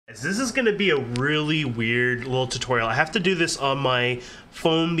This is going to be a really weird little tutorial. I have to do this on my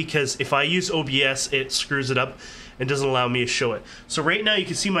phone because if I use OBS, it screws it up and doesn't allow me to show it. So right now you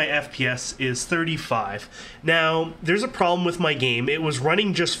can see my FPS is 35. Now, there's a problem with my game. It was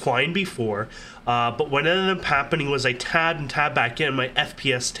running just fine before, but what ended up happening was I tabbed and tabbed back in, my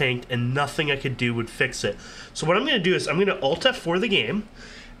FPS tanked, and nothing I could do would fix it. So what I'm going to do is I'm going to Alt F4 the game,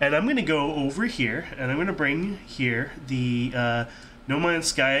 and I'm going to go over here, and I'm going to bring here the No Man's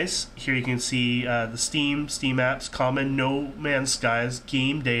Skies. Here you can see the Steam apps, Common, No Man's Skies,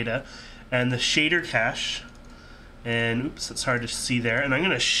 game data, and the shader cache. And oops, it's hard to see there. And I'm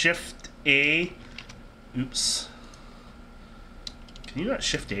going to Shift A. Oops. Can you not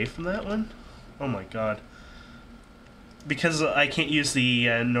Shift A from that one? Oh my god. Because I can't use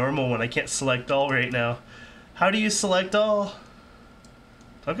the normal one, I can't select all right now. How do you select all?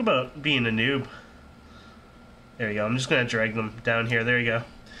 Talk about being a noob. There you go. I'm just going to drag them down here. There you go.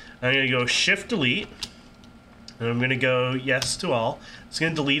 I'm going to go Shift Delete. And I'm going to go Yes to all. It's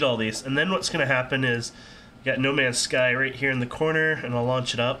going to delete all these. And then what's going to happen is you got No Man's Sky right here in the corner, and I'll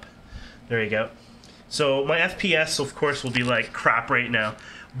launch it up. There you go. So my FPS, of course, will be like crap right now.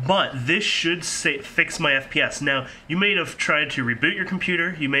 But this should fix my FPS. Now, you may have tried to reboot your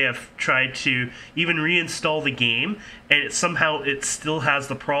computer. You may have tried to even reinstall the game, and somehow it still has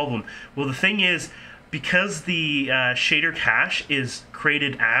the problem. Well, the thing is, because the shader cache is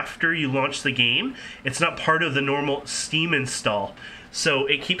created after you launch the game, it's not part of the normal Steam install. So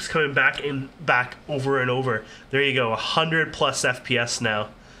it keeps coming back and back over and over. There you go, 100 plus FPS now.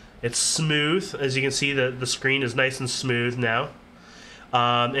 It's smooth. As you can see, the screen is nice and smooth now.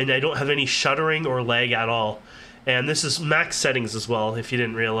 And I don't have any shuddering or lag at all. And this is max settings as well, if you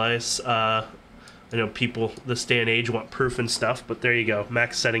didn't realize. I know people this day and age want proof and stuff, but there you go,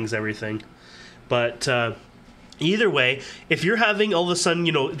 max settings, everything. But either way, if you're having all of a sudden,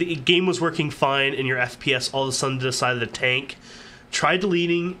 you know, the game was working fine and your FPS all of a sudden decided to tank, try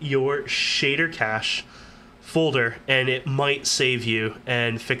deleting your shader cache folder and it might save you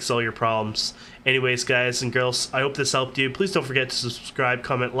and fix all your problems. Anyways, guys and girls, I hope this helped you. Please don't forget to subscribe,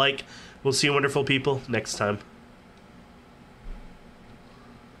 comment, like. We'll see you wonderful people next time.